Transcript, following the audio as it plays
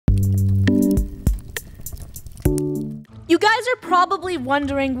guys are probably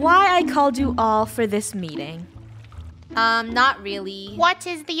wondering why I called you all for this meeting. Not really. What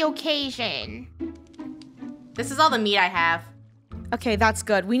is the occasion? This is all the meat I have. Okay, that's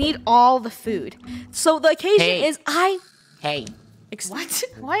good. We need all the food. So the occasion is Hey. What?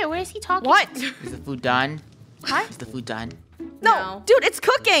 What? Where is he talking? What? Is the food done? What? Is the food done? No, dude, it's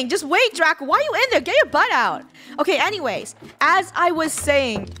cooking. Just wait, Draco. Why are you in there? Get your butt out. Okay, anyways, as I was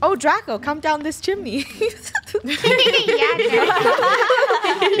saying, oh, Draco, come down this chimney. Give me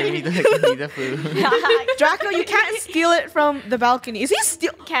the food. Draco, you can't steal it from the balcony. Is he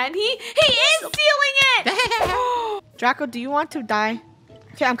steal? Can he? He is stealing it! Draco, do you want to die?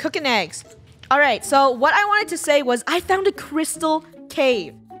 Okay, I'm cooking eggs. All right, so what I wanted to say was I found a crystal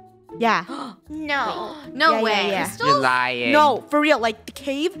cave. Yeah. No. No way. Yeah. Crystals? You're lying. No, for real. Like the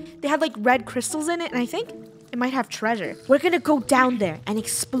cave, they had like red crystals in it, and I think it might have treasure. We're gonna go down there and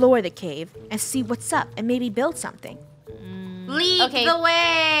explore the cave and see what's up and maybe build something. Lead the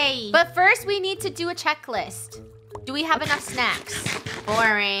way. But first, we need to do a checklist. Do we have enough snacks?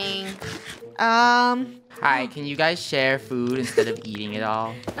 Boring. Hi, can you guys share food instead of eating it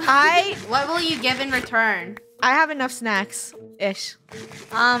all? What will you give in return? I have enough snacks-ish.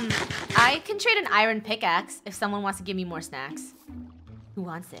 I can trade an iron pickaxe if someone wants to give me more snacks. Who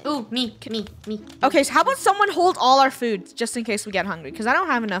wants it? Ooh, me. Okay, so how about someone hold all our food just in case we get hungry? Because I don't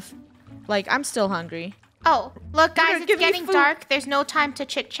have enough. Like, I'm still hungry. Oh, look, guys, Lunar, it's getting dark. There's no time to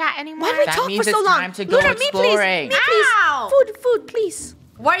chit-chat anymore. Why did we That talk means for so it's long? time to go Lunar, exploring. Me, please. Ow! Food, please.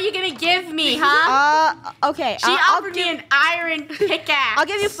 What are you gonna give me, huh? Okay. She offered me an iron pickaxe. I'll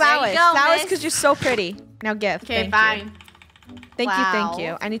give you flowers. There you go, Flowers miss. because you're so pretty. Now give. Okay, Thank fine. You. Thank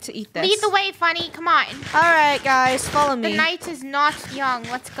you. I need to eat this. Lead the way, Funny. Come on. All right, guys, follow me. The night is not young.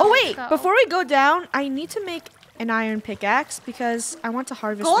 Let's go. Oh wait, let's go. before we go down, I need to make an iron pickaxe because I want to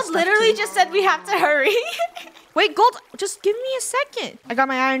harvest. Gold this stuff literally too. just said we have to hurry. Wait, Gold, just give me a second. I got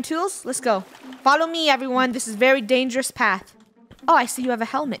my iron tools. Let's go. Follow me, everyone. This is very dangerous path. Oh, I see you have a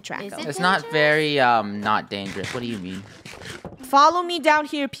helmet, Draco. Is it? It's not very, not dangerous. What do you mean? Follow me down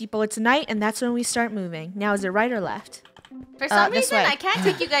here, people. It's night, and that's when we start moving. Now, is it right or left? For some this reason, way. I can't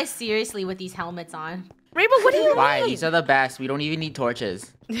take you guys seriously with these helmets on. Rainbow, what do you Why? mean? These are the best. We don't even need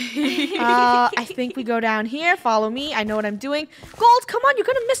torches. I think we go down here. Follow me. I know what I'm doing. Gold, come on. You're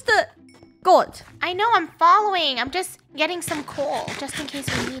going to miss the... Gold. I know, I'm following. I'm just getting some coal, just in case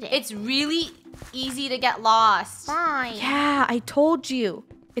we need it. It's really easy to get lost. fine. Yeah, I told you.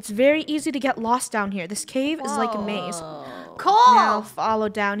 It's very easy to get lost down here. This cave is like a maze. Coal. Now follow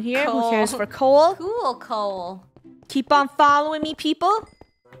down here. Coal. Who cares for coal? Cool coal. Keep on following me, people.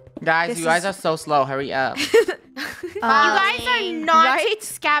 Guys, you guys are so slow. Hurry up. You guys are not right?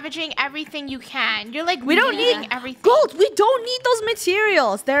 scavenging everything you can. You're like We don't needing need everything. Gold. We don't need those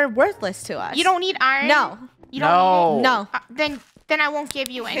materials. They're worthless to us. You don't need iron. No. You don't need No. Then I won't give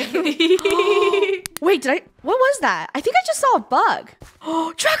you any. Wait, did I? What was that? I think I just saw a bug.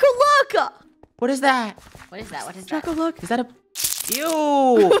 Oh, Draco, look! What is that? What is that? What is that? Draco, look. Is that a... Ew!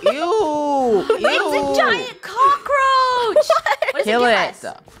 Ew! It's a giant cockroach! What does Kill it it.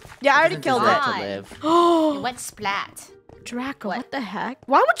 give us? Yeah, I already Doesn't killed deserve it. to God. live. It went splat. Draco, what the heck?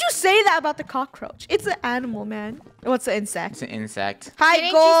 Why would you say that about the cockroach? It's an animal, man. What's an insect? It's an insect. Hi, Didn't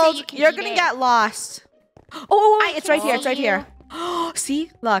you say Gold. you can You're eat gonna it? get lost. Oh, wait, I it's can right here. It's see right you. here. See?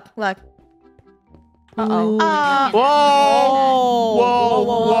 Look. Uh-oh. Whoa! Whoa!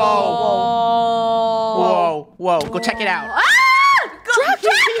 Whoa. Whoa! Go check it out.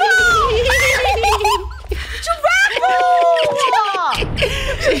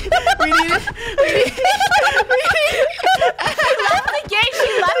 We need it. She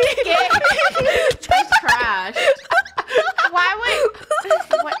left the game. Just crashed. Why would?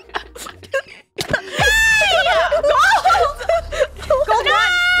 What? Gold,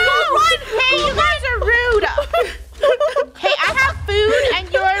 run! Hey, you guys are rude. Hey, I have food, and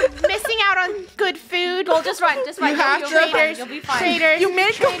you're missing out on good food. Gold, just run. Just run. have You'll to- be fine. You'll be fine. Traders. You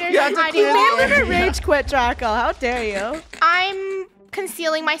made traders. You have to hiding clear out. the Lunar rage quit, Draco. How dare you? I'm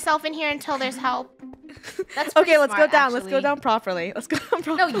concealing myself in here until there's help. That's Okay, pretty let's go smart, down. Let's go actually. down properly. Let's go down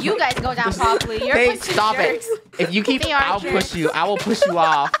properly. No, you guys go down properly. You're Hey, pushing stop jerks. it. If you keep, They are I'll jerks. push you. I will push you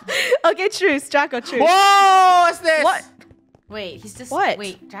off. Okay, truce. Draco, truce. Whoa! What's this? What? Wait, he's just. What?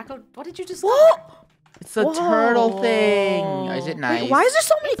 Wait, Draco, what did you just? Whoa! It's a turtle thing. Is it nice? Wait, why is there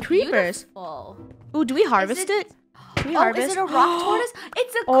so many creepers? Beautiful. Ooh, do we harvest it- it? Do we Oh, harvest? is it a rock tortoise?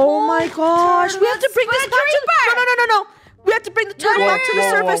 It's a Oh my cold gosh, we have to tortoise bring this with back a to creeper. No. We have to bring the turtle back to the whoa,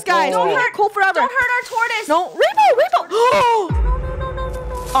 surface, whoa, guys. whoa. We can't cool forever. Don't hurt our tortoise. No, Rainbow. Oh!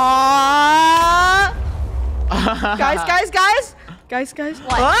 Guys.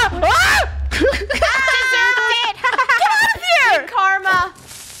 What? Ah! Deserved it.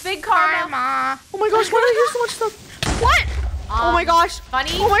 big karma. Oh my gosh, why did I hear so much stuff? What? Oh my gosh.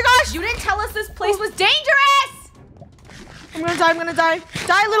 Funny. Oh my gosh. You didn't tell us this place was dangerous. I'm gonna die, I'm gonna die.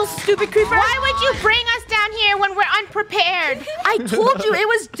 Die, little stupid creeper. Why would you bring us down here when we're unprepared? I told you it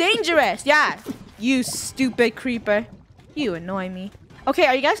was dangerous. Yeah, you stupid creeper. You annoy me. Okay,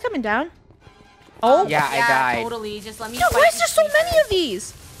 are you guys coming down? Oh. Yeah, I died. Totally. Just let me. Yo, fight why is these there so creepers. many of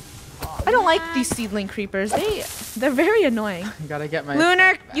these? I don't like these seedling creepers. They're very annoying. I gotta get my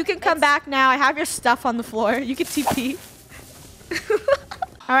Lunar, stuff back. you can come back now. I have your stuff on the floor. You can TP.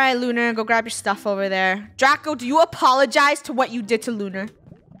 All right, Lunar, go grab your stuff over there. Draco, do you apologize to what you did to Lunar?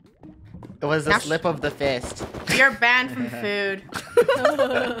 It was a slip of the fist. You're banned from food.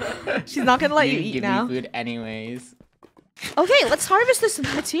 She's not gonna let you didn't eat give now. me food anyways. Okay, let's harvest this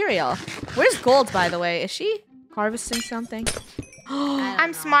material. Where's Gold, by the way? Is she harvesting something?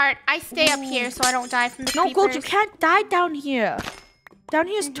 I'm smart. I stay up here so I don't die from the No, creepers. Gold, you can't die down here. Down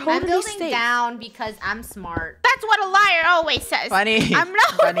here is I'm totally building safe. down because I'm smart. That's what a liar always says. Funny. I'm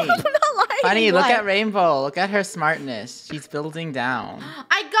not, Funny. I'm not lying. Funny, look What? at Rainbow. Look at her smartness. She's building down.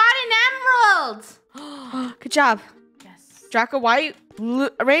 I got an emerald. Good job. Yes. Draco, why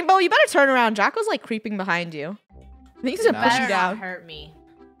Rainbow, you better turn around. Draco's like creeping behind you. I think he's gonna No. push Better you not down. hurt me.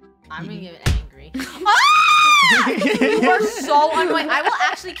 I'm gonna get angry. You are so annoying. I will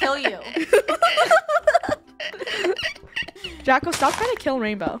actually kill you. Draco, stop trying to kill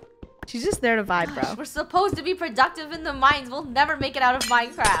Rainbow. She's just there to vibe, bro. We're supposed to be productive in the mines. We'll never make it out of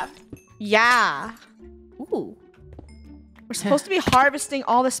Minecraft. Yeah. Ooh. We're supposed to be harvesting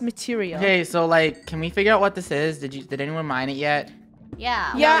all this material. Okay, so like, can we figure out what this is? Did anyone mine it yet?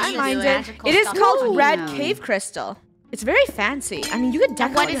 Yeah. Yeah, we I should mined do it. magical It is stuff called on Red you. Cave Crystal. It's very fancy. I mean, you could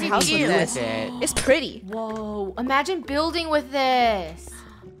decorate what your does it house do? with this. With it. It's pretty. Whoa. Imagine building with this.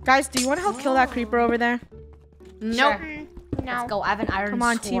 Guys, do you want to help kill that creeper over there? Nope. Sure. No. Let's go. I have an iron Come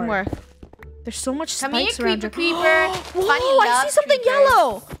on, sword. teamwork. There's so much Come here, spikes around creeper, you. creeper. Whoa, Funny I love see something creepers.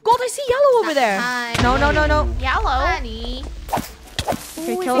 yellow. Gold, I see yellow over there. Hi. No, no, no, no. Yellow. Funny.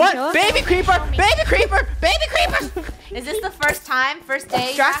 Okay, kill him, What? kill him. Baby creeper! Baby creeper! Baby creeper! Is this the first time? First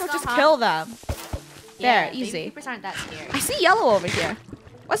day? Draco, just huh? kill them. Yeah, There, baby easy. creepers aren't that scary. I see yellow over here.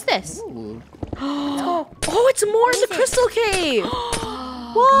 What's this? Ooh. Oh, it's more in the crystal cave.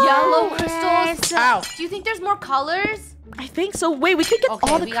 Whoa. Yellow crystals. Ow. Do you think there's more colors? I think so. Wait, we could get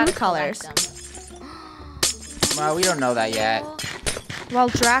all the we crew gotta colors. collect them. Well, we don't know that yet. Well,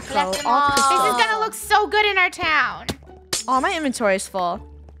 Draco, Collect them all all. crystals. This is gonna look so good in our town. All my inventory is full.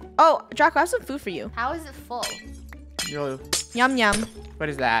 Oh, Draco, I have some food for you. How is it full? Yo, Yum, yum. what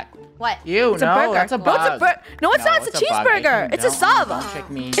is that? What? Ew, It's a no, burger. that's a No, bug. it's a burger. No, it's not. It's a bug. cheeseburger. It's a Don't- sub. Don't trick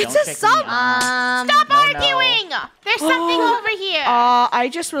me. It's Don't a trick sub. Me. Stop No, arguing. There's something over here. I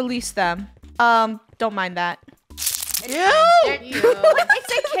just released them. Don't mind that. Ew!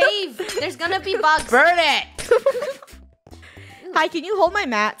 It's a cave. There's gonna be bugs. Burn it! Hi, can you hold my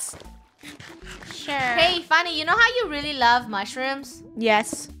mats? Sure. Hey, Funny, you know how you really love mushrooms?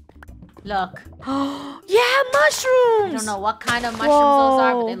 Yes. Look. Yeah, mushrooms. I don't know what kind of mushrooms those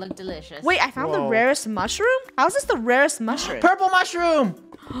are, but Whoa. they look delicious. Wait, I found the Whoa. rarest mushroom? How is this the rarest mushroom? Purple mushroom!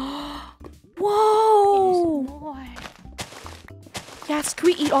 Whoa. More. Yes, can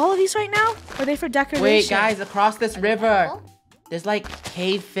we eat all of these right now? Or are they for decoration? Wait, guys, across this they river, purple? there's like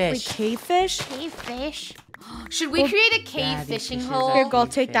cave Wait, fish. cave fish? Cave fish. Should we create a cave Yeah, these fishing fishes hole? Here, are- go,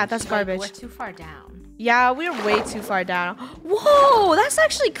 take that. That's Wait, garbage. we're too far down. Yeah, we're way too far down. Whoa, that's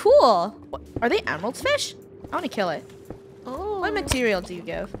actually cool. What, are they emerald fish? I want to kill it. What material do you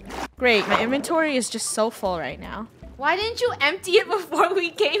give? Great, my inventory is just so full right now. Why didn't you empty it before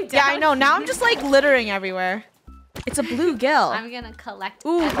we came down? Yeah, I know. Now I'm just like littering everywhere. It's a bluegill. I'm gonna collect.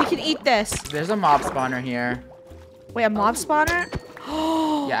 Ooh, we can eat this. There's a mob spawner here. Wait, a mob spawner?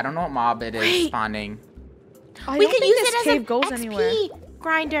 Yeah, I don't know what mob it is Wait. spawning. I We don't can think use this it as cave an goes XP anywhere.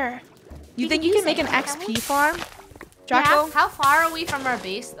 grinder. You we think can you can use make it, an can we? XP farm? Draco? How far are we from our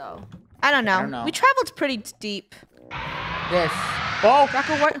base, though? I don't know. don't know. We traveled pretty deep. This. Oh!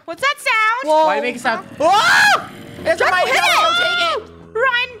 Draco, what? What's that sound? Whoa. Why do you make it sound? Whoa! It's a mine hit helmet! Don't take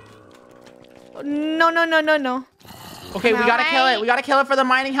it! Run. No, no, no, no, no. Okay, we gotta kill it. Right. We gotta kill it for the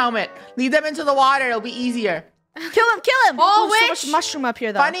mining helmet. Lead them into the water. It'll be easier. Kill him, kill him. Oh, Ooh, so witch. much mushroom up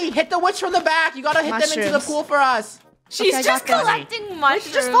here, though. Funny, hit the witch from the back. You gotta hit them into the Mushrooms. pool for us. She's Okay, I just got this. collecting mushrooms.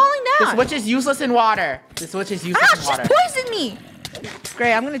 She's just falling This down. witch is useless in water. This witch is useless Ah, in she water. just poisoned me.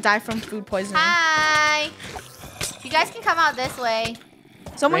 Great, I'm gonna die from food poisoning. Hi. You guys can come out this way.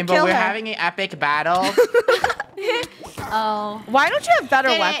 Someone Rainbow, kill we're her. having an epic battle. Oh. Why don't you have better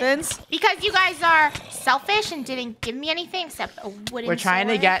Did it. weapons? Because you guys are selfish and didn't give me anything except a wooden We're trying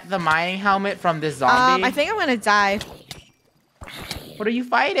to sword. get the mining helmet from this zombie. I think I'm gonna die. What are you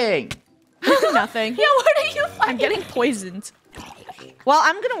fighting? Nothing. Yeah, what are you fighting? I'm getting poisoned. Well,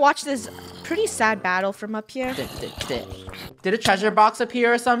 I'm gonna watch this pretty sad battle from up here. Did a treasure box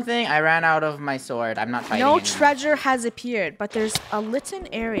appear or something? I ran out of my sword. I'm not fighting No anymore. treasure has appeared, but there's a lit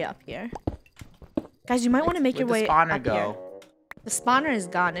area up here. Guys, you might want to make your way Where'd the spawner up go? here. The spawner is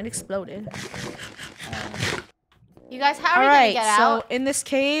gone. It exploded. You guys, how are we Alright, gonna get so out? in this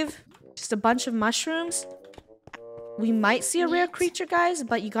cave, just a bunch of mushrooms. We might see a rare creature, guys,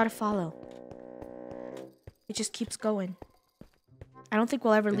 but you gotta follow. It just keeps going. I don't think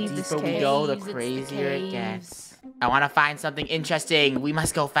we'll ever leave this deeper we cave. go, the Caves, it's the crazier it caves. gets. I want to find something interesting. We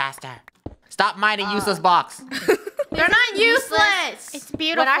must go faster. Stop mining useless blocks. They're not useless. It's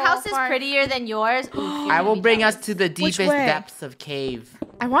beautiful. When our house is Bart. prettier than yours, I will bring us to the deepest way? depths of cave.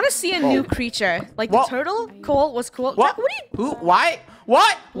 I want to see a new creature. Like Whoa. the turtle. Cool was cool. What? Jack, what are you? Who? Why?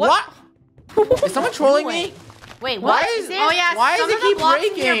 What? Is someone trolling me? Wait, Why what? is it? Oh yeah, Why some does of it keep the blocks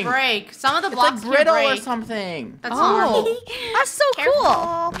breaking? here break. Some of the It's blocks like brittle here or break. something. That's normal. Oh, that's so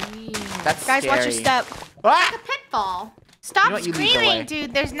cool. That's Guys, watch your scary. step. Ah! Pitfall. Stop You know what, you lead the way. screaming,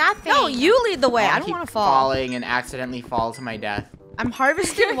 dude. There's nothing. No, you lead the way. I I don't keep want to fall. falling and accidentally fall to my death. I'm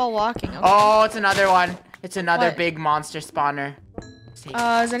harvesting while walking. Okay. Oh, it's another one. It's another What? big monster spawner.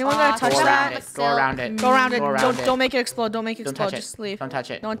 Is anyone gonna touch Go around that? it. Go around it. Go around it. Go around it. Don't make it explode. Don't make it Don't explode. touch it. Just leave. Don't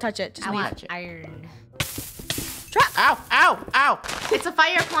touch it. Don't touch it. Just I leave. want iron. Ow! Ow! Ow! It's a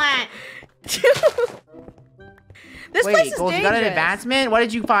fire plant. This Wait, place is Gold, you dangerous. got an advancement? What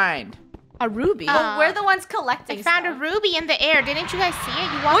did you find? A ruby. Oh, we're the ones collecting. I found a stuff. ruby in the air. Didn't you guys see it?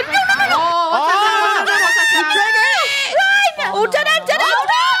 You walked What? right No, no, by no, no. it. Oh, what's up? What's up? What's up? Run! Oh, dead end! Dead end!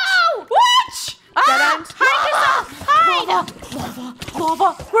 No! Watch! Dead end. Hide yourself! Hide!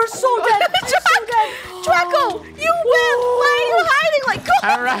 Lava! We're so dead! We're so dead! Draco! You win! Why are you hiding? Like, go!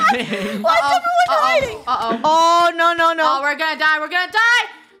 I'm running. Why is everyone hiding? Uh-oh. Oh, no, no, Oh, no. we're gonna die. We're gonna die.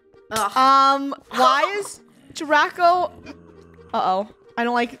 Ugh. Why is Draco... Uh-oh. I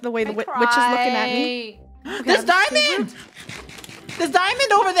don't like the way the witch is looking at me. There's diamond! There's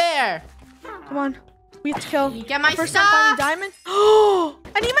diamond over there! Come on. We have to kill. Get my First time finding stuff. diamond. Oh!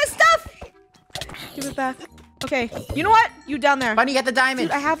 I need my stuff! Give it back. Okay. You know what? You down there. Bunny, get the diamond.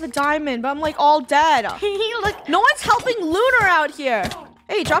 Dude, I have the diamond, but I'm like all dead. Look. No one's helping Lunar out here.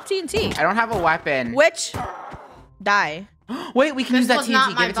 Hey, drop TNT. I don't have a weapon. Witch. Die. Wait, we can use This that was TNT. not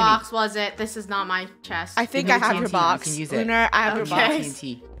Give my it to box, was it? This is not my chest. I think Give I me have TNT, your we box. can use it. Lunar, I have your Give me box. Okay. the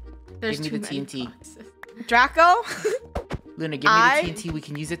TNT. There's Give me the too many TNT. boxes. Draco. Luna, give me the TNT. We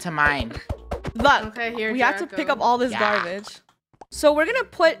can use it to mine. Look. Okay, here, We have to Draco. pick up all this Yeah. garbage. So we're gonna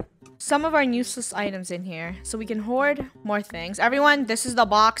put some of our useless items in here so we can hoard more things. Everyone, this is the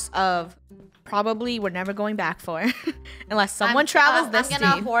box of probably we're never going back for. Unless someone travels this I'm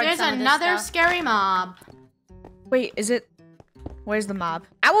gonna team. hoard There's some of this another stuff. scary mob. Wait, is it? Where's the mob?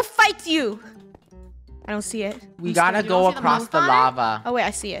 I will fight you! I don't see it. We gotta You go don't see the across move the on it? lava. Oh wait,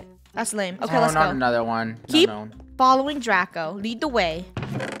 I see it. That's lame. Okay, Oh, let's not go. another one. Keep No, no. following Draco. Lead the way.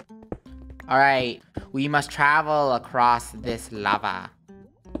 All right, we must travel across this lava.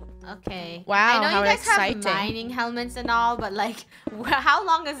 Okay. Wow, I know how you guys exciting. have mining helmets and all, but like, how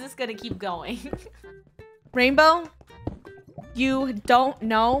long is this gonna keep going? Rainbow, you don't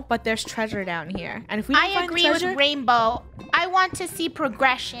know, but there's treasure down here. And if we don't I find agree treasure, with Rainbow. I want to see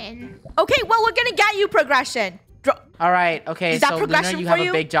progression. okay, well we're gonna get you progression. All right, okay, Is that so Luna, progression you for have you?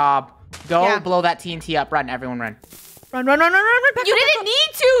 a big job. Go Yeah. blow that TNT up. Run, everyone run. Run, run, run, run, run, run. Back You up, back didn't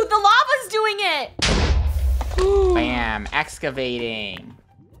need to. The lava's doing it. up. Bam, excavating.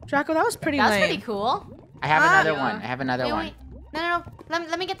 Draco, that was pretty That's lame. pretty cool. I have another yeah. one. I have another Wait, one. wait. No.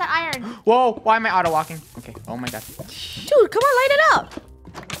 Let me get that iron. Whoa, why am I auto walking? Okay, oh my god. Dude, come on, light it up.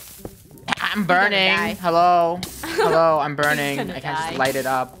 I'm die. burning. Hello. Hello, I'm burning. gonna I can't die. just light it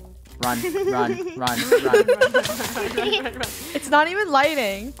up. Run, run, run, run. It's not even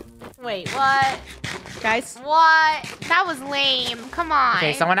lighting. Wait, what? Guys, What? That was lame. Come on.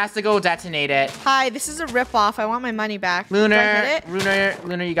 Okay, someone has to go detonate it. hi, this is a ripoff. I want my money back. Do I hit Lunar, it?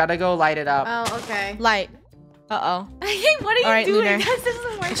 Lunar, you gotta go light it up. Oh, okay. Light. Uh-oh. What are you All right, doing? Lunar. This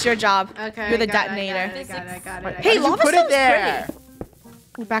doesn't work. It's your job. Okay. You're the I got it, detonator. I got it. I got it. Hey, Why did you lava put it stone's there?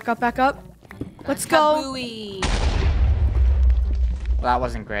 Ooh, back up, back up. Let's go. Kabooey. Well, that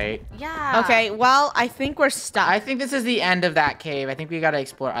wasn't great. Yeah. Okay, well, I think we're stuck. I think this is the end of that cave. I think we gotta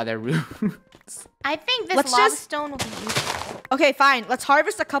explore other routes. I think this Let's lava just- stone will be useful. Okay, fine. Let's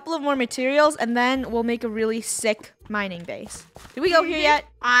harvest a couple of more materials, and then we'll make a really sick mining base. Did we go here yet?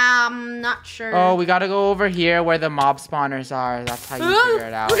 Not sure. Oh, we gotta go over here where the mob spawners are. That's how you figure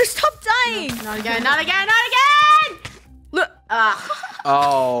it out. Lunar, stop dying! Not again, not again, not again! Look.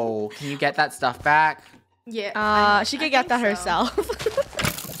 Oh, can you get that stuff back? Yeah. She could get that herself.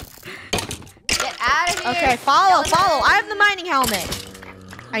 Okay, follow. I have the mining helmet.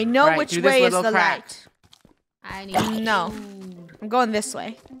 I know which way is the light. I need No. I'm going this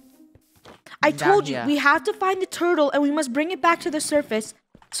way. I told you, we have to find the turtle and we must bring it back to the surface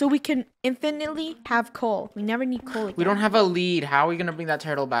so we can infinitely have coal. We never need coal again. We don't have a lead. How are we going to bring that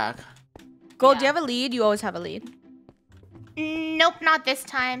turtle back? Gold, do you have a lead? You always have a lead. Nope, not this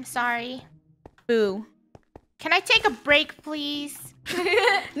time. Sorry. Boo. Can I take a break, please?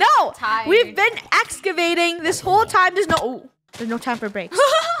 No! Tired. We've been excavating this whole time. There's no time for breaks.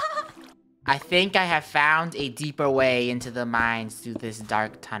 I think I have found a deeper way into the mines through this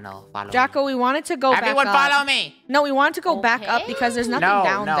dark tunnel. Follow me. Draco, we wanted to go Everyone back up. follow me! No, we wanted to go back up because there's nothing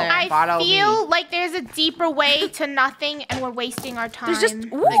down there. I Follow feel me. like there's a deeper way to nothing and we're wasting our time. There's just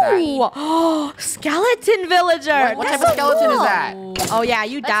ooh, skeleton villager. What type of skeleton is that? Oh yeah,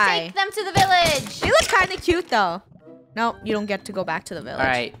 you Let's die. take them to the village. They look kind of cute though. No, you don't get to go back to the village. All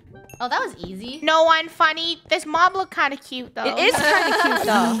right. Oh, that was easy. No one funny. This mob look kind of cute though. It is kind of cute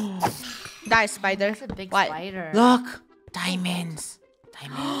though. Die, spider. That's a big What? spider. Look, diamonds.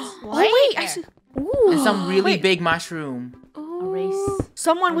 Diamonds. Oh wait, I see. Ooh. And some really Wait. big mushroom. Erase.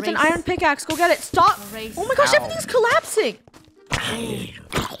 Someone with an Erase. iron pickaxe. Go get it. Stop. Erase. Oh my gosh, Ow. everything's collapsing.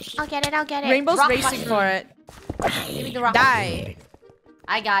 I'll get it. I'll get it. Rainbow's Rock racing mushroom. for it. Give me the rock. Die.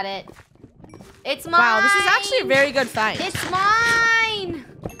 I got it. It's mine. Wow, this is actually a very good find. It's mine.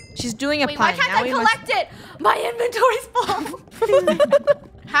 She's doing a Wait, pun. why can't Now I we must- collect it? My inventory's full.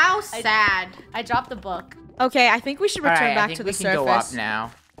 How sad. I dropped the book. Okay, I think we should All return right, I back think to we the can go up surface.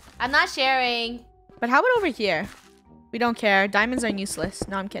 now. I'm not sharing. But how about over here? We don't care. Diamonds are useless.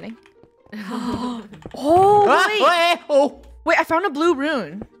 No, I'm kidding. Oh, wait. Oh, Wait, I found a blue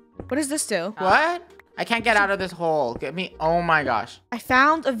rune. What does this do? what? I can't get out of this hole. Get me. Oh my gosh. I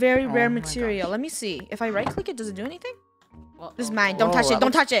found a very rare my material. gosh. Let me see. If I right click it, does it do anything? Well, This is mine. Don't Whoa, touch it. that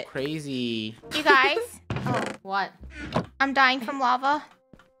Don't looks touch it. Crazy. You guys, What? I'm dying from lava.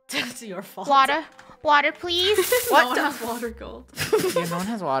 It's your fault. Water. Water, please. What the? water gold. Yeah, no one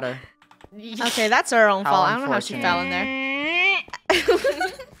has water. Okay, that's her own How fault. I don't know how she unfortunate. fell in there.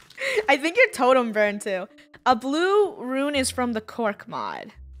 I think your totem burned too. A blue rune is from the cork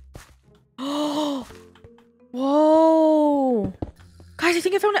mod. Whoa. Guys, I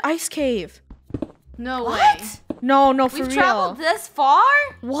think I found an ice cave. No What? way. No, for We've real. traveled this far?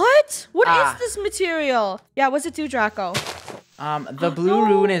 What? What is Ah. this material? Yeah, what's it do, Draco? The blue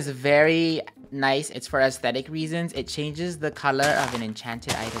rune is very nice. It's for aesthetic reasons. It changes the color of an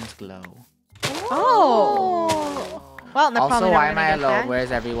enchanted item's glow. Oh. Well, they're Also, probably not why am gonna I get alone? that.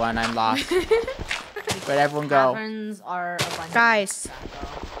 Where's everyone? I'm lost. Where'd everyone go? Caverns are abundant. Guys,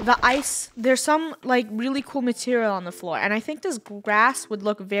 the ice, there's some like really cool material on the floor, and I think this grass would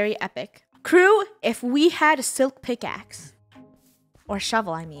look very epic. Crew, if we had a silk pickaxe, or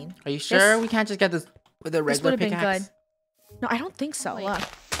shovel, I mean. Are you sure we can't just get this with a This regular would have been pickaxe? good. No, I don't think so. Wait. Look.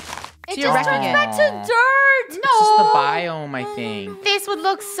 It you're just wrecking turns it. back to dirt. It's just the biome, I think. This would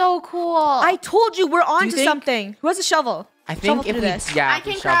look so cool. I told you we're on to think- something. Who has a shovel? I Shovel think if through we, this. yeah, I if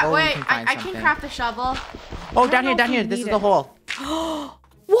we can craft. shovel, we Wait, can find I can something. craft a shovel. Oh, don't down here, know down if here. we This is need the it. hole.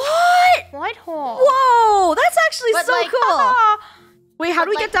 What? What hole? Whoa, that's actually But, so like, cool. Wait, how do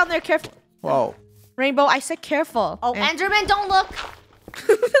we like- get down there? Careful. Whoa. Rainbow, I said careful. Oh, And- Enderman, don't look.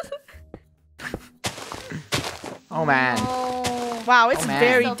 Oh man. Oh. wow, it's Oh, man.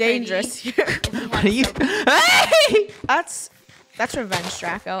 very So pretty. dangerous here. What are you? Hey! That's revenge,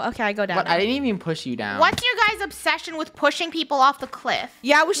 Draco. Okay, I go down. What? now. I didn't even push you down. What's your guys' obsession with pushing people off the cliff?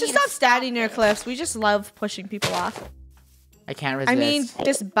 Yeah, we should need to stop standing stop near it. cliffs. We just love pushing people off. I can't resist. I mean,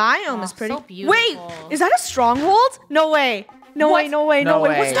 this biome is Oh, pretty. so Wait, beautiful. is that a stronghold? No way. No way, no way, no, No way.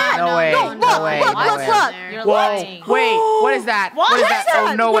 way, What's that? no way, No, no look, way, look, no look, way. look. You're Whoa! lying. Wait, what is that? What is is that?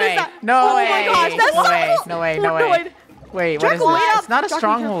 Oh, no What is way. that? No Oh way. my gosh, that's no so way. cool. No way. No No way. way. Wait, what is Draco, wait that? up. It's not a Draco,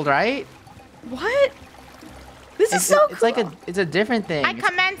 stronghold, right? What? This is It's, so cool. it's like it's a different thing. I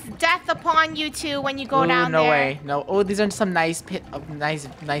commence death upon you two when you go Ooh, down no there. way. No. Oh, these are some nice nice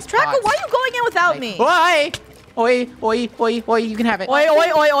Draco, pots. why are you going in without me? Oi! Oi, oi, oi, oi, you can have it. Oi,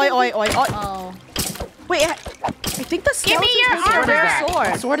 oi, oi, oi, oi, oi, oi. Oh. Wait, I think the Give me skeletons your have What a is rare that? sword.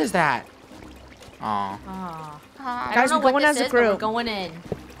 What sword is that? Aw. Ah. Uh, I Guys, don't know we're what going this as a is, but we're group. going in.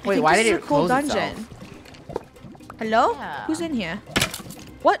 I Wait, think why this did is it a cool close dungeon. itself? Hello? Yeah. Who's in here?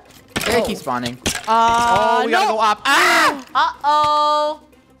 What? They keep spawning. Oh, we gotta go up. Ah! Uh-oh.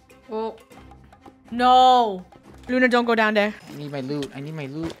 Oh. No. Luna, don't go down there. I need my loot. I need my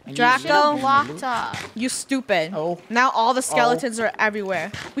loot. I need Draco. my loot. I need my blocked loot. up. You stupid. Oh. Now all the skeletons are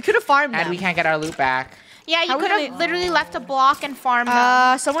everywhere. We could have farmed them. And we can't get our loot back. Yeah, you How we could have gonna- literally left a block and farmed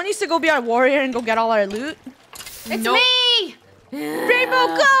them. Someone needs to go be our warrior and go get all our loot. It's Nope. me.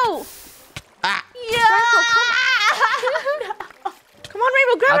 Rainbow, go! Ah! Come on,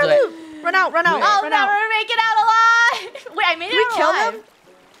 Rainbow, grab I'll our do loot. Run out, run out, I'll run out. never make it out alive. Wait, I made Did we it kill alive. them?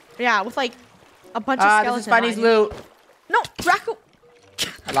 Yeah, with like a bunch of skeletons. This is Bunny's on you. loot. No, Draco.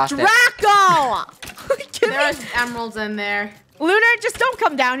 I lost it. Draco! There's emeralds in there. Lunar, just don't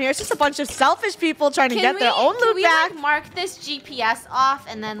come down here. It's just a bunch of selfish people trying to get their own Can loot we back. like mark this GPS off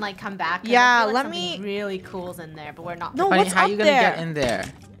and then like come back? 'Cause Yeah, I feel like let something me- really cool's in there, but we're not. No, Bunny, what's how up are you gonna there? get in there?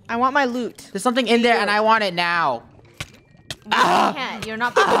 I want my loot. There's something in there, and I want it now. You can't. You're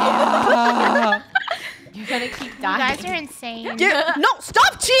not prepared. You're gonna keep You dying. guys are insane. No,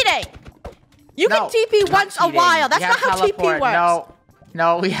 stop cheating! You No, can TP not once a cheating. while. That's We not have how TP teleport. works.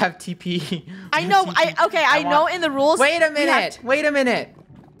 No, we have TP. I know. I know in the rules. Wait a we have minute. Wait a minute.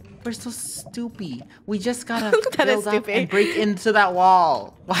 We're so stupid. We just gotta That is build up stupid. and break into that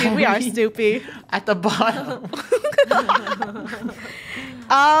wall. Why Dude, we are we stupid. at the bottom?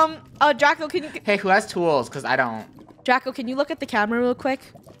 Oh, Draco, can you? Hey, who has tools? Cause I don't. Draco, can you look at the camera real quick?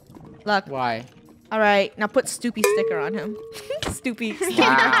 Look. Why? All right, now put Stoopy sticker on him. Stoopy.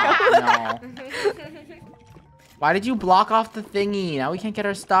 Wow. No. Why did you block off the thingy? Now we can't get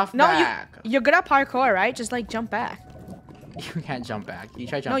our stuff No, back. you're good at parkour, right? Just like jump back. You can't jump back. You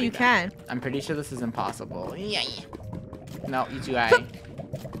try jumping. No, you back. can. I'm pretty sure this is impossible. Yeah. No, you two guy.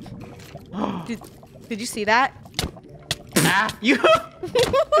 Did you see that? Ah, you.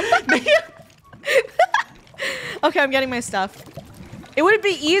 Okay, I'm getting my stuff. It would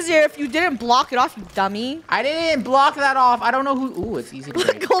be easier if you didn't block it off, you dummy. I didn't block that off. I don't know who. Ooh, it's easy to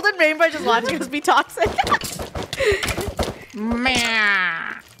break. Golden Rainbow just watching us be toxic.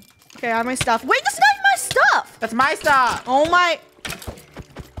 Meh. Okay, I have my stuff. Wait, that's not even my stuff. That's my stuff. Oh my.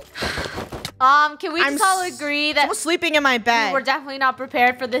 Can we just all agree I that was sleeping in my bed. we're definitely not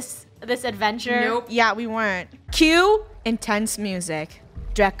prepared for this adventure? Nope. Yeah, we weren't. Cue intense music.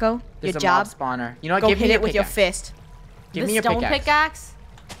 Draco, There's your a job. mob spawner. You know what? Go give hit me it with your pickaxe. fist. Give The me your stone pickaxe. pickaxe?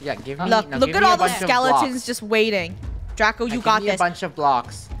 Yeah, give me. Look, no, look give at me a all those bunch of skeletons blocks. just waiting. Draco, you Give got me a this. bunch of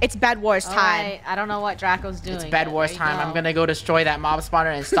blocks. It's Bed Wars time. Alright, I don't know what Draco's doing. It's Bed yet. Wars There you time. go. I'm gonna go destroy that mob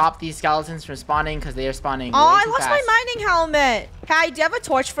spawner and stop these skeletons from spawning because they are spawning. Oh, way I too lost fast. my mining helmet. Hey, do you have a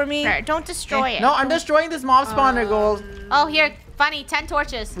torch for me? There, don't destroy it. No, I'm destroying this mob spawner, Gold. Oh, here, Funny, 10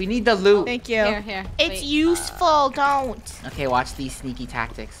 torches. We need the loot. Thank you. Here. It's Wait. useful. Don't. Okay, watch these sneaky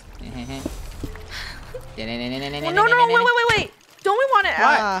tactics. Well, no, wait. Don't we want it?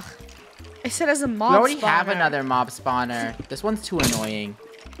 What? I said as a mob We already have spawner. another mob spawner. This one's too annoying.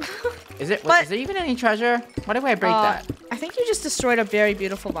 Is it? But- Is there even any treasure? What if I break that? I think you just destroyed a very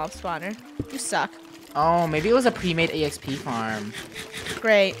beautiful mob spawner. You suck. Oh, maybe it was a pre-made EXP farm.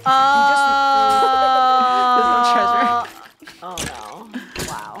 Great. Oh no.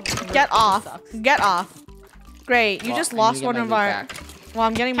 Wow. Get off. Sucks. Get off. Great. You Well, just I lost need to get one my of loot our... back. Well,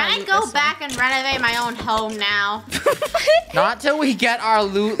 I'm getting my Can I loot go this back and renovate my own home now? Not till we get our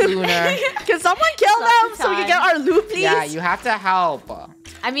loot, Lunar. time. Can someone kill them Suck the so we can get time. our loot, please? Yeah, you have to help.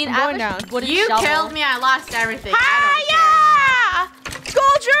 I mean, I'm I going was down. wooden You shovel. killed me. I lost everything. Hiya!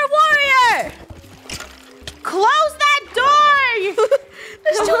 Soldier warrior! Close that door!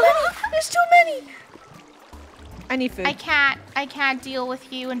 There's too many. There's too many. I need food. I can't deal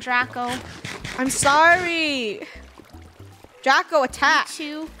with you and Draco. I'm sorry. Draco, attack.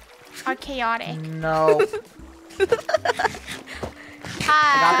 You two are chaotic. No.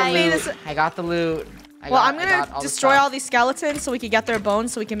 Hi. I got the loot. Well, I'm gonna destroy all these skeletons so we can get their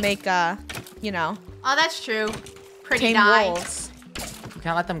bones so we can make, you know, Oh, that's true. Pretty tame nice. wolves. You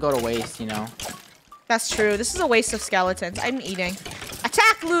can't let them go to waste, you know. That's true. This is a waste of skeletons. I'm eating.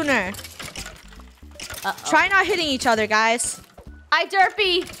 Attack, Lunar. Try not hitting each other, guys. I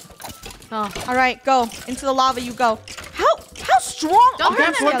derpy. Oh. All right, go into the lava. You go. How strong Don't are You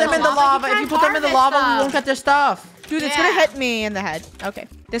can't these put them in the skeletons? lava. If you put them in the lava, we won't get their stuff. Dude, it's Yeah. gonna hit me in the head. Okay.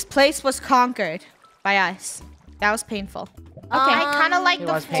 This place was conquered by us. That was painful. I kind of like It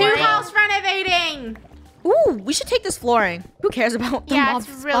the was floor. painful. House renovating. Ooh, we should take this flooring. Who cares about the Yeah, mob it's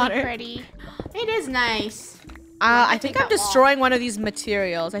really spawner? pretty. It is nice. I think I'm that wall. destroying one of these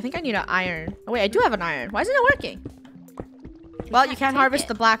materials. I think I need an iron. Oh wait, I do have an iron. Why isn't it working? Well, you can't take harvest it.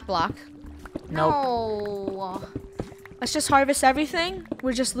 the black block. Nope. No. Let's just harvest everything.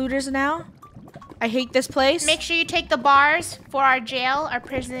 We're just looters now. I hate this place. Make sure you take the bars for our jail, our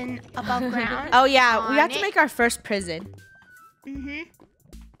prison above ground. Oh yeah, we on have to it. make our first prison. Mm-hmm.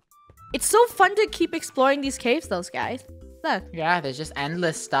 It's so fun to keep exploring these caves, those guys. Look. Yeah, there's just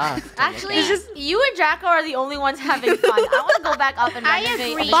endless stuff. to look Actually, at. you and Draco are the only ones having fun. I want to go back up and I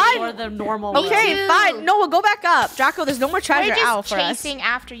renovate agree. and explore the normal world. Okay, too. fine. No, we'll go back up. Draco, there's no more treasure We're out just for us. chasing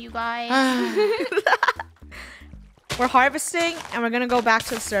after you guys. We're harvesting, and we're gonna go back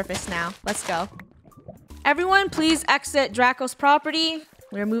to the surface now. Let's go. Everyone, please exit Draco's property.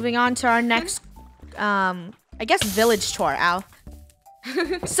 We're moving on to our next, I guess, village tour, Al.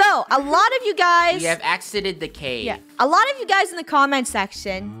 So, a lot of you guys... We have exited the cave. Yeah. A lot of you guys in the comment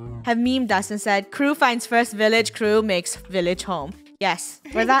section have memed us and said, Crew finds first village, Crew makes village home. Yes,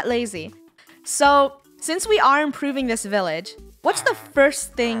 we're that lazy. So, since we are improving this village, what's the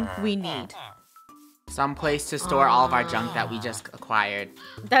first thing we need? Some place to store all of our junk that we just acquired.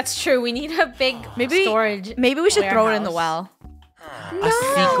 That's true. We need a big storage. Maybe we should throw it in the well. A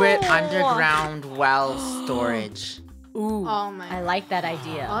secret underground well storage. Ooh. Oh my. I like that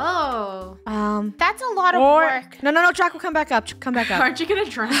idea. Oh. That's a lot of work. No, Draco, come back up. Come back up. Aren't you gonna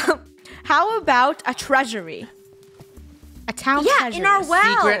drown? How about a treasury? A town treasury. In our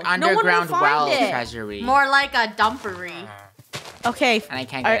well. Secret underground well it. treasury. More like a dumpery. Okay. And I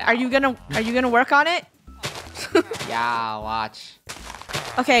can't get are you gonna work on it? Yeah, watch.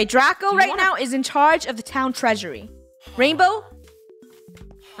 Okay, Draco right now is in charge of the town treasury. Rainbow?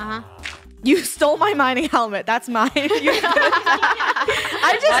 You stole my mining helmet. That's mine. I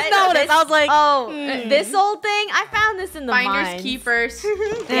just noticed. I was like, this old thing? I found this in the Finders mines. keepers.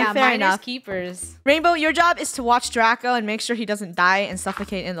 Yeah, fair enough. keepers. Rainbow, your job is to watch Draco and make sure he doesn't die and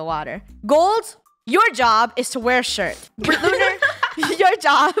suffocate in the water. Gold, your job is to wear a shirt. Lunar, your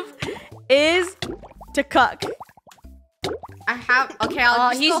job is to cook. Okay,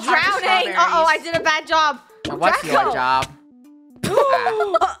 he's drowning. Uh-oh, I did a bad job. What's your job?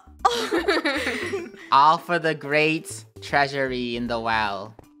 All for the great treasury in the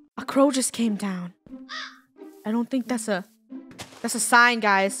well. A crow just came down. I don't think that's a sign,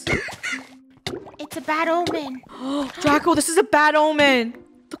 guys. It's a bad omen. Draco, this is a bad omen.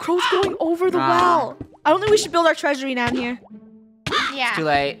 The crow's going over the well. I don't think we should build our treasury down here. Yeah. It's too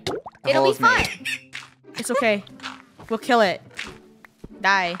late. It'll be fine. It's okay. We'll kill it.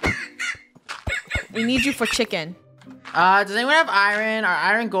 Die. We need you for chicken. Does anyone have iron? Our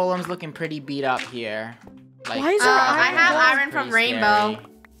iron golem's looking pretty beat up here. Like, why is our iron? I have iron from Rainbow. Scary.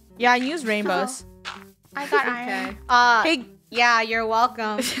 Yeah, I use rainbows. I got iron. Hey, yeah, you're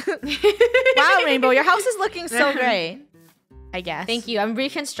welcome. wow, Rainbow, your house is looking so great. I guess. Thank you. I'm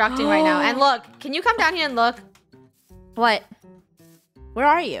reconstructing right now. And look, can you come down here and look? What? Where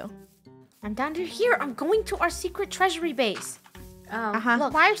are you? I'm down to here. I'm going to our secret treasury base.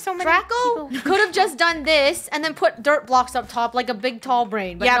 Look, why are so many Draco could have just done this and then put dirt blocks up top like a big tall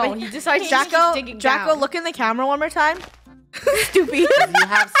brain. But no, he decided to just keep digging Draco, down. look in the camera one more time. Stoopy. Do you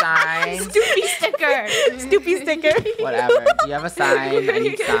have signs? Stoopy sticker. Stoopy sticker. Whatever. Do you have a sign? I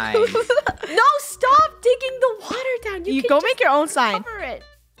need signs. No, stop digging the water down. You go make your own sign. Cover it.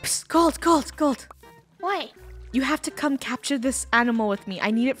 Psst, gold. What? You have to come capture this animal with me.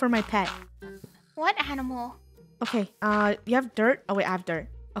 I need it for my pet. What animal? Okay, you have dirt? Oh wait, I have dirt.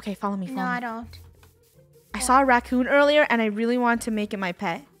 Okay, follow me. No, I don't. I saw a raccoon earlier and I really wanted to make it my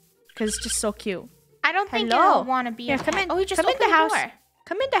pet. Because it's just so cute. I don't think Hello. it'll want to be Here, a come pet. in. Oh, you just come in opened the house. door.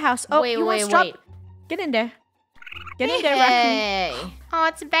 Come in the house. Oh, Wait, you wait, want to wait. Get in there. Get in there, raccoon. Hey. Oh,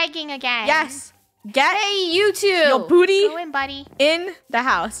 it's begging again. Yes. Get Hey, you two. your booty Go in, buddy. in the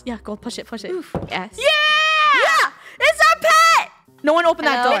house. Yeah, go push it. Oof. Yes. Yeah! It's our pet! No one open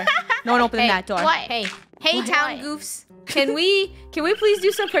that Hello? door. No one open that door. What? Hey, What? town goofs. Can we please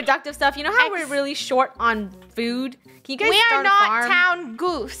do some productive stuff? You know how we're really short on food? Can you guys We are start a not farm? town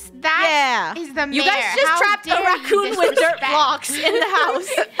goose. That is the mayor. You guys just How trapped a dare you raccoon with dirt disrespect. blocks in the house.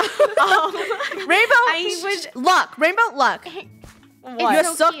 Rainbow, look. Rainbow, look. What? You're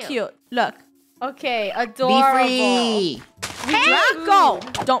so so cute. cute. Look. Okay, Be adorable. free. Draco!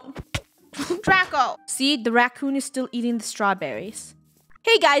 Don't. Draco. See, the raccoon is still eating the strawberries.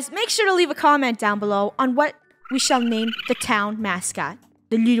 Hey guys, make sure to leave a comment down below on what we shall name the town mascot.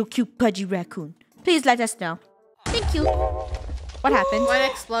 The little cute pudgy raccoon. Please let us know. Thank you. What happened? What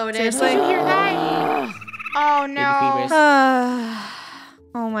exploded? Seriously? Did you hear that? Oh Baby no. fevers.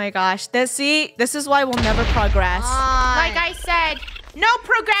 Oh my gosh. This is why we'll never progress. Like I said, no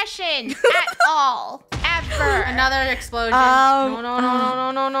progression at all. Ever. Another explosion. No.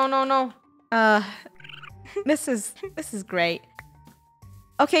 This is great.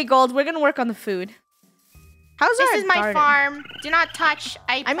 Okay, Gold, we're gonna work on the food. How's This our is my garden? farm. Do not touch.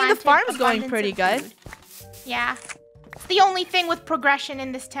 I mean, the planted farm's going abundance pretty of good. food. Yeah. It's the only thing with progression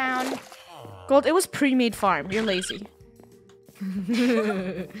in this town. Gold, it was pre-made farm. You're lazy.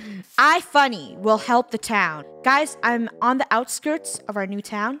 ItsFunneh will help the town. Guys, I'm on the outskirts of our new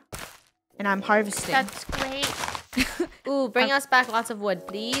town, and I'm harvesting. That's great. Ooh, bring us back lots of wood,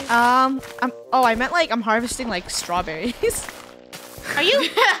 please. I meant like I'm harvesting like strawberries. Are you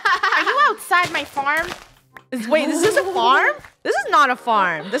outside my farm? Wait, this is a farm? This is not a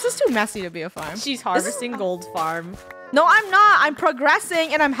farm. This is too messy to be a farm. She's harvesting gold farm. No, I'm not. I'm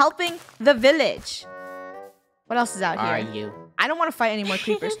progressing and I'm helping the village. What else is out here? Are you? I don't want to fight any more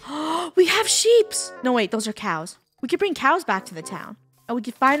creepers. We have sheeps. No, wait, those are cows. We could bring cows back to the town. And we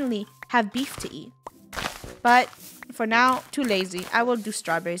could finally have beef to eat. But for now, too lazy. I will do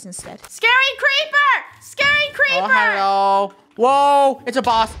strawberries instead. Scary creeper! Scary creeper! Oh, hello. Whoa, it's a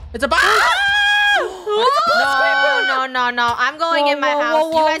boss. It's a boss. No. I'm going in my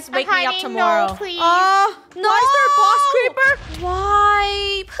house. You guys wake me up tomorrow. No, please. Why is there a boss creeper?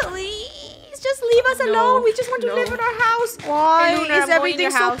 Why? Please, just leave us alone. We just want to live in our house. Why Hey, Luna, is I'm going everything in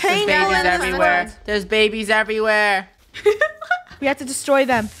your so house. painful? There's babies in this everywhere. world? There's babies everywhere. We have to destroy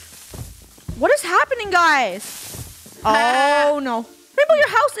them. What is happening, guys? Oh, no. Rainbow, your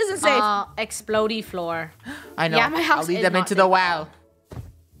house isn't safe. Explodey floor. I know. Yeah, my house I'll lead is them not into the well.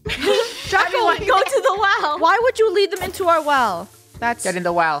 Everyone, go to the well. Why would you lead them into our well? That's... Get in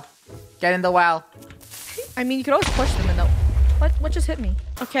the well. Get in the well. I mean, you could always push them in the... What just hit me?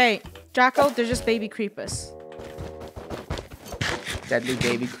 Okay, Draco, they're just baby creepers. Deadly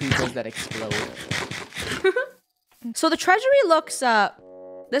baby creepers that explode. So the treasury looks,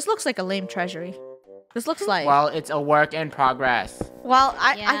 this looks like a lame treasury. This looks like... Well, it's a work in progress. Well,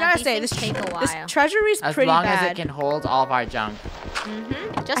 I Yeah, gotta these say, things take a this while. treasury's As pretty long bad. as it can hold all of our junk.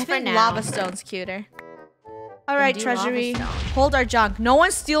 Just I for think now. lava stone's cuter. All right, do treasury, lava stone. hold our junk. No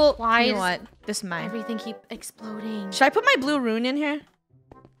one steal... Why you know is what? This is mine. Everything keep exploding. Should I put my blue rune in here?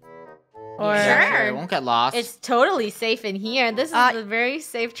 Or... Sure. It won't get lost. It's totally safe in here. This is a very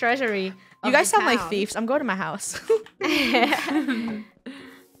safe treasury. You guys sound like thieves. I'm going to my house.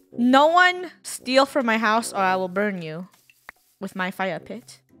 No one steal from my house or I will burn you with my fire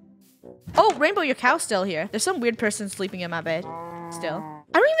pit. Oh, Rainbow, your cow's still here. There's some weird person sleeping in my bed still.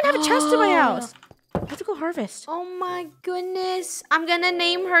 I don't even have a chest in my house. I have to go harvest. Oh my goodness. I'm gonna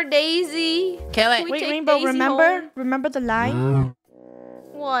name her Daisy. Kill Can it. we Wait, take Rainbow, Daisy remember? home? Remember the line?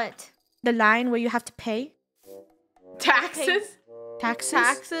 What? The line where you have to pay Taxes? taxes?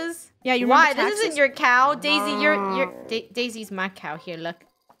 Taxes? Yeah, you remember Why? taxes? This isn't your cow. Daisy, Daisy's my cow. Here, look.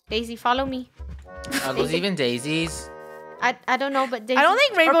 Daisy, follow me. Are those even daisies? I don't know, but Daisy. I don't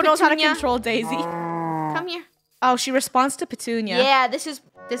think Rainbow or knows how to Petunia. control Daisy. Come here. Oh, she responds to Petunia. Yeah, this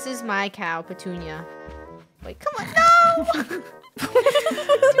is my cow, Petunia. Wait, come on. No!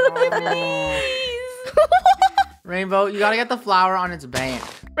 Rainbow, you gotta get the flower on its bank.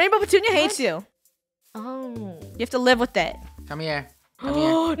 Rainbow, Petunia hates you. Oh. You have to live with it. Come here. Come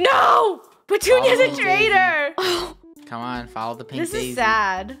here. No! Petunia's Oh, a traitor! Come on, follow the pink This daisy is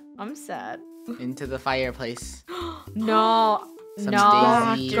sad. I'm sad. into the fireplace. No. Some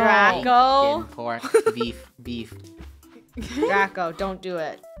No, daisy, Draco. bacon, pork, beef. Draco, don't do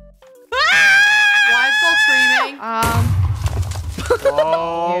it. Why is Gold screaming?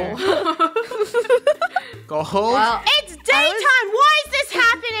 Whoa. Gold? Well, It's daytime! Why is this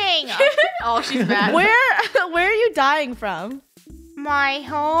happening? oh, she's mad. Where are you dying from? My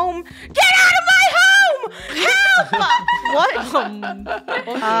home. Get out of my home! Help! What? There's a bunch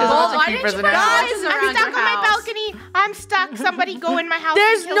of why creepers didn't in you our guys- house. I'm around stuck your on my house. balcony. I'm stuck. Somebody go in my house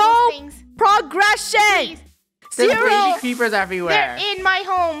There's and kill no those things. progression. Please. There's Zero. baby creepers everywhere. They're in my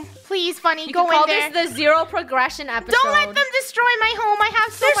home. Please, Funny, You go can call in there. this the zero progression episode. Don't let them destroy my home. I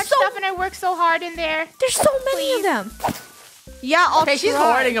have so There's much so- stuff and I work so hard in there. There's so many of them. Yeah, I'll Hey, she's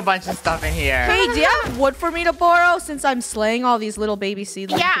try. hoarding a bunch of stuff in here. Hey, do you have wood for me to borrow since I'm slaying all these little baby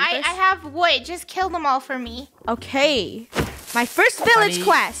seedling Yeah, creepers? I have wood. Just kill them all for me. Okay. My first village Honey.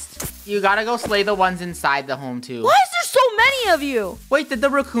 quest. You gotta go slay the ones inside the home too. Why is there so many of you? Wait, did the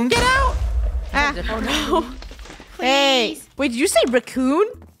raccoon get out? Ah. Oh, Hey, wait, did you say raccoon?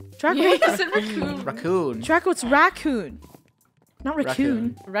 Draco, Yes, a raccoon. Raccoon. Draco, it's raccoon. Not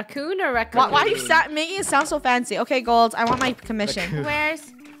raccoon. Raccoon or raccoon? Why are you making it sound so fancy? Okay, Golds, I want my commission. Where's...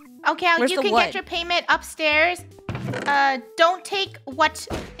 Okay, Where's you the can wood? get your payment upstairs. Don't take what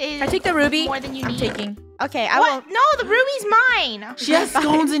is I take the ruby. more than you I'm need. taking. Okay, I What? will. No, the ruby's mine. She has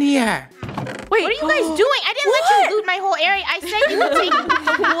scones in here. Wait, What are you guys doing? I didn't let What? you loot my whole area. I said you could take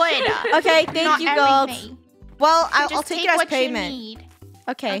wood. Okay, thank Not you, Golds. everything. Well, I'll Just take take it as what payment. you need.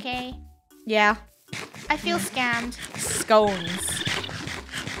 Okay. Okay. Yeah. I feel scammed. Scones.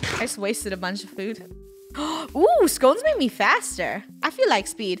 I just wasted a bunch of food. Ooh, scones make me faster. I feel like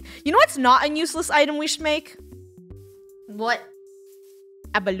speed. You know what's not a useless item we should make? What?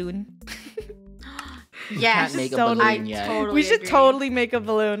 A balloon. Can't make a totally. balloon yet. We should totally make a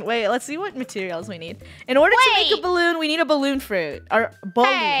balloon. Wait, let's see what materials we need. In order to make a Wait. balloon, we need a balloon fruit. Or balloon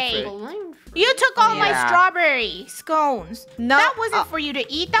Hey. fruit. You took all my Yeah. strawberry scones. No, That wasn't for you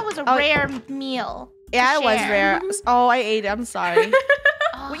to eat. That was a oh. rare meal. Yeah, it was share. rare. Oh, I ate it. I'm sorry.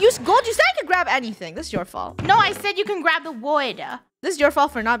 Well, use gold. You said I could grab anything. This is your fault. No, I said you can grab the wood. This is your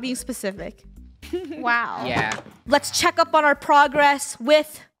fault for not being specific. Wow. Yeah. Let's check up on our progress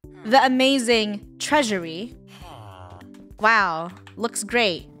with the amazing treasury. Wow, looks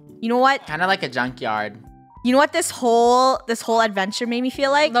great. You know what? Kind of like a junkyard. You know what this whole adventure made me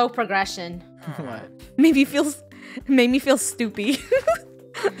feel like? Low progression. What? Made me feel stoopy.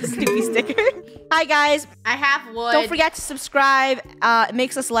 Stoopy sticker. Hi guys. I have wood. Don't forget to subscribe. It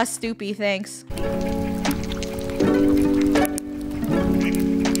makes us less stoopy. Thanks.